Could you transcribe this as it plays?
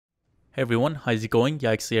Hey everyone, how's it going?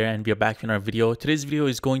 YikeZ here and we're back in our video. Today's video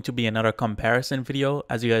is going to be another comparison video.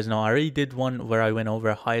 As you guys know, I already did one where I went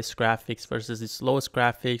over highest graphics versus its lowest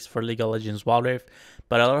graphics for League of Legends Wild Rift.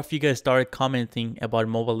 But a lot of you guys started commenting about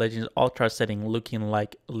Mobile Legends Ultra setting looking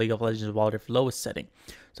like League of Legends Wild Rift lowest setting.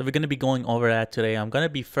 So we're going to be going over that today. I'm going to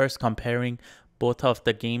be first comparing both of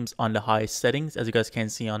the games on the highest settings. As you guys can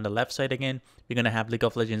see on the left side again, we're going to have League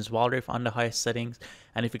of Legends Wild Rift on the highest settings.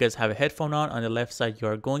 And if you guys have a headphone on the left side,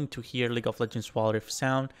 you're going to hear League of Legends Wild Rift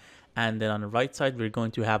sound. And then on the right side, we're going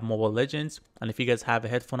to have Mobile Legends. And if you guys have a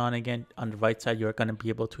headphone on again, on the right side, you're going to be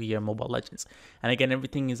able to hear Mobile Legends. And again,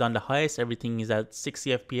 everything is on the highest, everything is at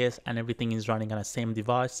 60 FPS, and everything is running on the same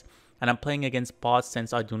device. And I'm playing against bots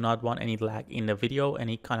since I do not want any lag in the video,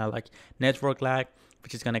 any kind of like network lag,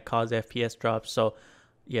 which is going to cause FPS drops. So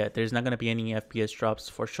yeah, there's not going to be any FPS drops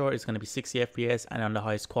for sure. It's going to be 60 FPS and on the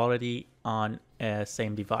highest quality on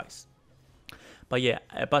same device. But yeah,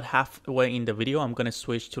 about halfway in the video, I'm going to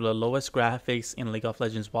switch to the lowest graphics in League of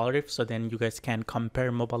Legends Wild Rift. So then you guys can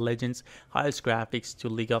compare Mobile Legends highest graphics to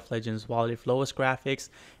League of Legends Wild Rift lowest graphics.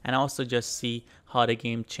 And also just see how the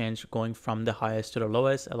game changed going from the highest to the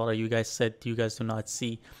lowest. A lot of you guys said you guys do not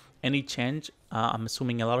see any change. I'm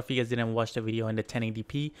assuming a lot of you guys didn't watch the video in the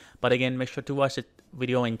 1080p. But again, make sure to watch the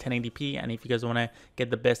video in 1080p, and if you guys want to get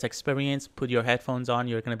the best experience, put your headphones on.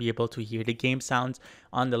 You're going to be able to hear the game sounds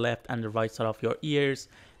on the left and the right side of your ears.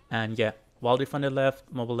 And yeah, Wild Rift on the left,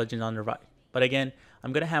 Mobile Legends on the right. But again,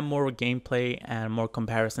 I'm going to have more gameplay and more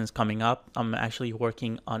comparisons coming up. I'm actually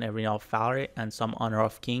working on Arena of Valor and some Honor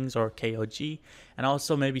of Kings or KOG, and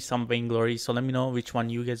also maybe some Vainglory. So let me know which one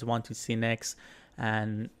you guys want to see next,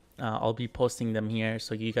 and I'll be posting them here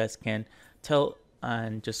so you guys can tell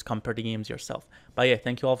and just compare the games yourself. But yeah,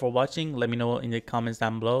 thank you all for watching. Let me know in the comments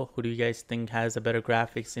down below who do you guys think has a better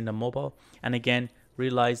graphics in the mobile. And again,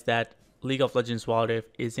 realize that League of Legends Wild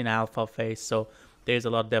Rift is in alpha phase, so there's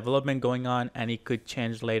a lot of development going on, and it could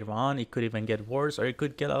change later on. It could even get worse, or it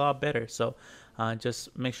could get a lot better. So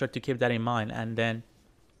just make sure to keep that in mind. And then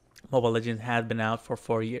Mobile Legends has been out for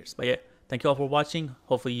 4 years. But yeah, thank you all for watching.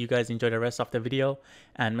 Hopefully you guys enjoy the rest of the video,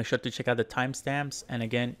 and make sure to check out the timestamps. And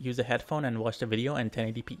again, use a headphone and watch the video in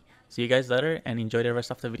 1080p. See you guys later and enjoy the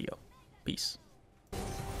rest of the video. Peace.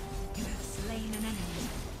 You have slain an enemy.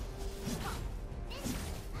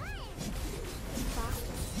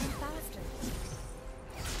 Faster and faster.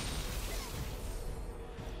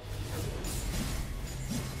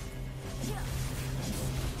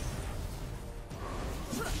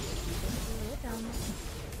 Rhythm.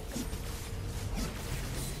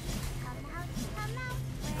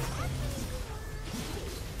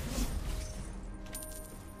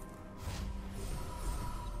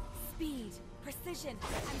 Speed, precision,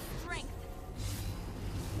 and strength.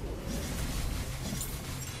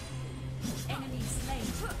 Enemy slain.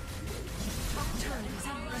 Top turret is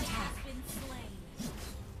under attack. Been slain.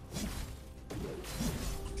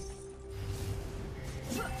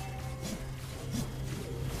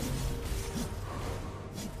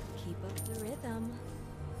 Keep up the rhythm.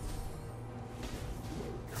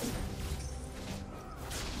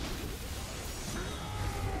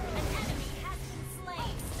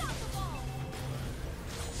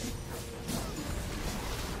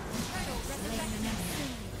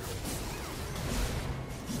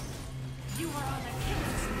 You are on a kill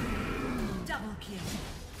spree. Double kill.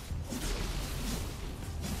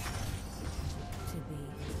 To be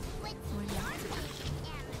or not to be.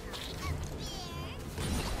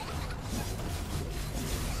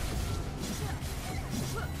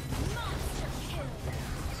 Monster kill.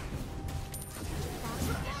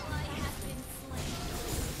 Ally has been slain.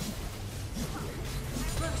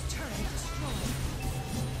 First turret destroyed.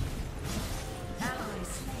 Ally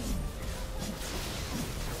slain.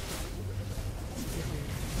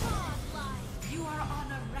 You are on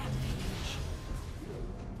a rampage.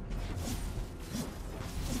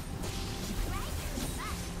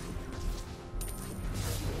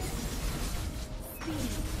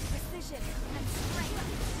 Speed, precision, and strength.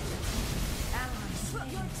 Allies slain.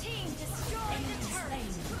 Your team destroyed the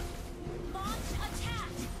turret. Launch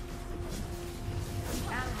attack.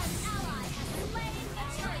 An ally has slain the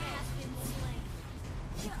turret. Has been slain.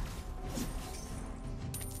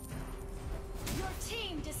 Your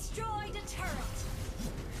team destroyed a turret.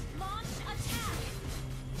 Launch attack.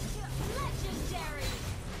 Legendary.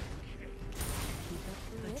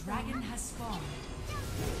 The dragon has spawned.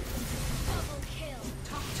 Double kill.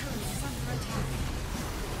 Top turret is under attack.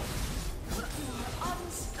 You are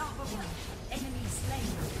unstoppable. Enemy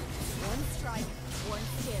slain. One strike, one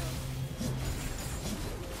kill.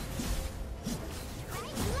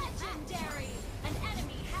 Legendary. An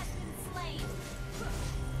enemy has been slain.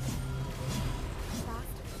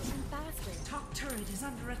 turret is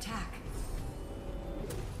under attack.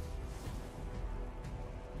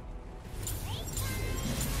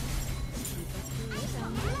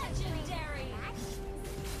 Legendary.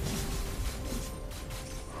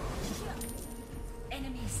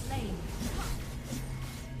 Enemy slain.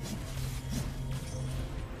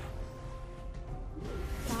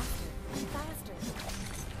 Faster and faster.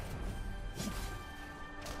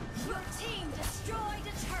 Your team destroyed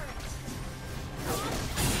a turret.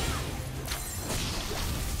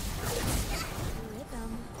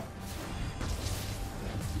 Rhythm.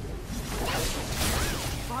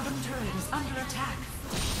 Bottom turret is under attack.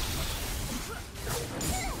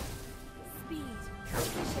 Speed,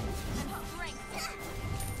 precision, and strength.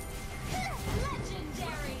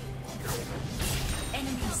 Legendary.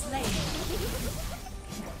 Enemy slain.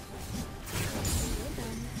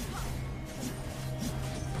 Rhythm.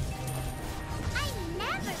 I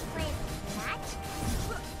never played that.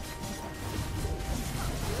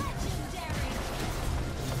 Legendary.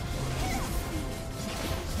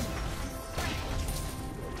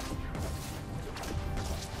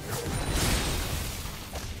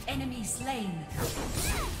 Enemy slain.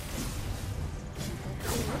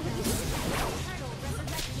 Turtle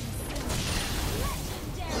resurrecting soon.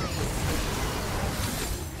 Legendary.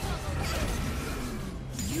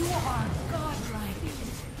 You are godlike.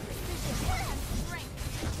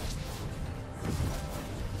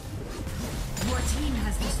 Your team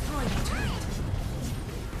has destroyed a turret.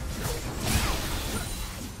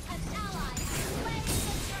 An ally has slain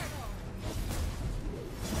the turtle.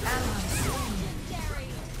 Ally slain. Legendary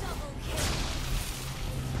double kill.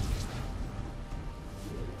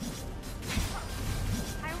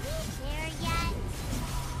 Are we there yet?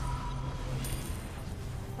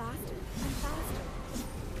 Faster and faster.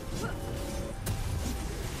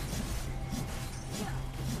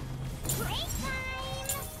 Break time!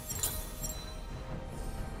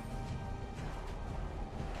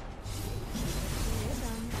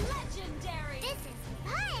 Rhythm. Legendary. This is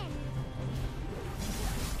fun!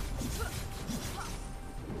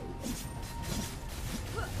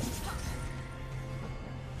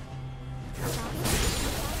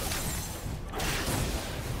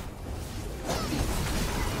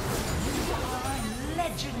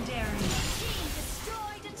 Legendary. Team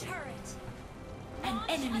destroyed a turret. An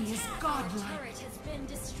enemy is godlike. Turret has been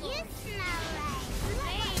destroyed. You smell like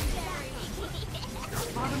legendary.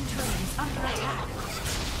 Bottom turret is under attack.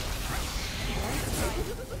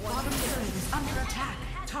 Bottom turret is under attack.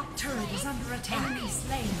 Top turret is under attack. Enemy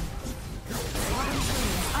slain. Bottom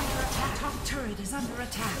turret is under attack. Top turret is under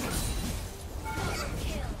attack.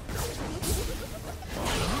 You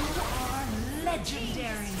are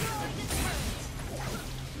legendary.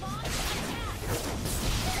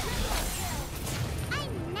 I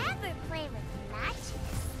never play with matches.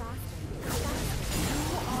 You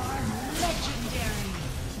are legendary.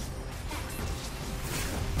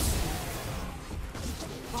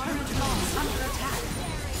 Turret is under attack.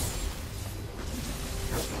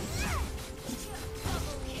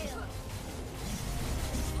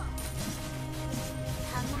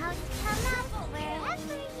 Come out,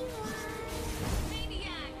 wherever you are.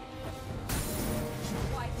 Maniac.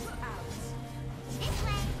 Wipe out. This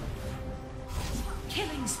way.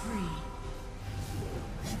 Killing spree.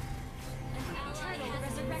 Turtle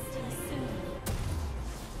resurrecting soon.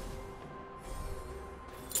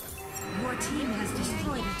 Your team has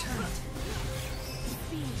destroyed a turret.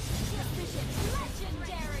 Speed, precision,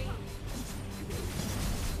 legendary.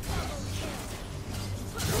 Double kill.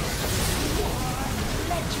 You are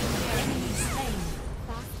legendary. Enemy slain.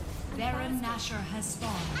 Faster. Baron Nashor has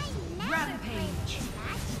spawned. Rampage.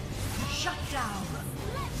 Shut down.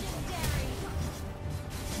 Legendary.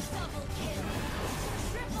 Double kill.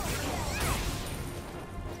 Triple kill.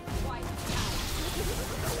 Wiped out.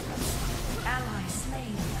 Ally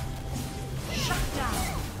slain. Shut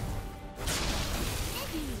down.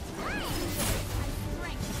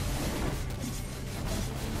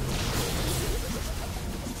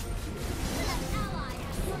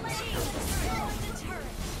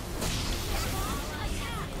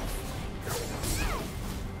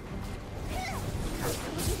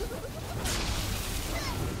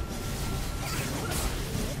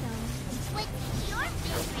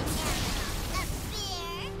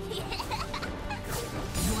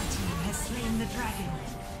 Your team has slain the dragon.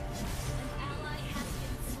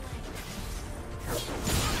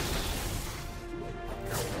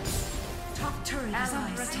 Top turret is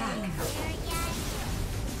under attack.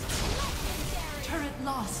 Turret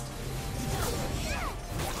lost.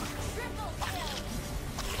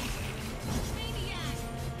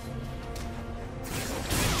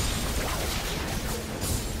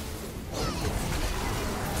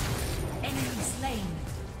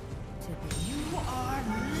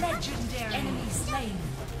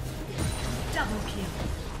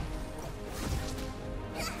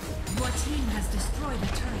 Your team has destroyed a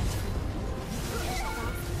turret.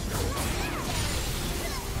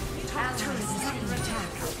 Top turret is under attack.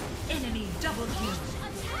 Enemy double kill.